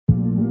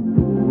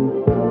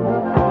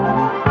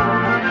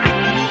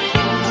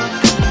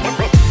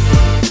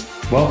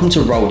Welcome to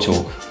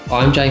RoleTalk.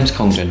 I'm James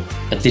Congdon,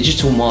 a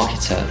digital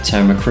marketer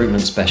turned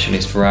recruitment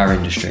specialist for our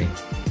industry.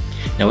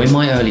 Now, in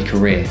my early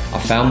career, I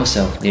found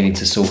myself needing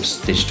to source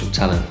digital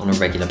talent on a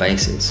regular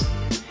basis.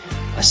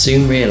 I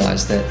soon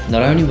realised that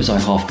not only was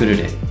I half good at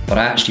it, but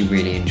I actually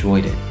really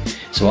enjoyed it.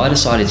 So I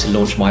decided to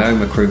launch my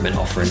own recruitment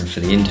offering for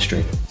the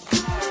industry.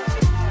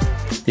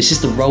 This is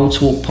the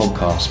RoleTalk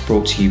podcast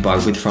brought to you by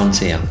With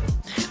Frontier,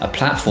 a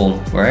platform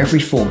where every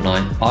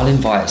fortnight I'll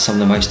invite some of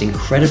the most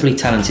incredibly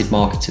talented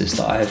marketers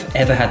that I have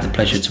ever had the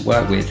pleasure to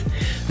work with,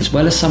 as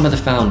well as some of the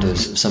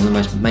founders of some of the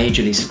most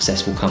majorly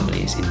successful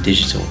companies in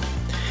digital.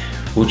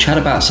 We'll chat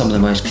about some of the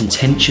most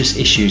contentious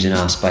issues in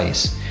our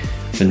space,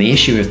 from the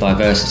issue of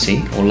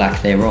diversity or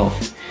lack thereof,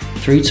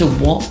 through to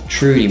what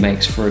truly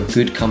makes for a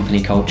good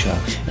company culture,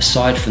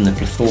 aside from the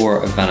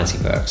plethora of vanity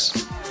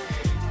perks.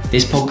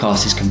 This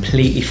podcast is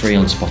completely free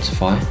on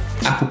Spotify,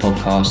 Apple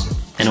Podcasts,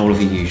 and all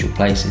of your usual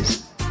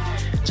places.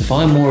 To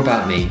find more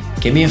about me,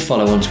 give me a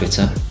follow on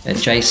Twitter at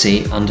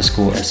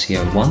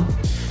JC_SEO1,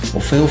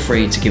 or feel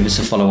free to give us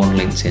a follow on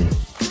LinkedIn.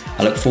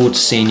 I look forward to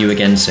seeing you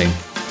again soon.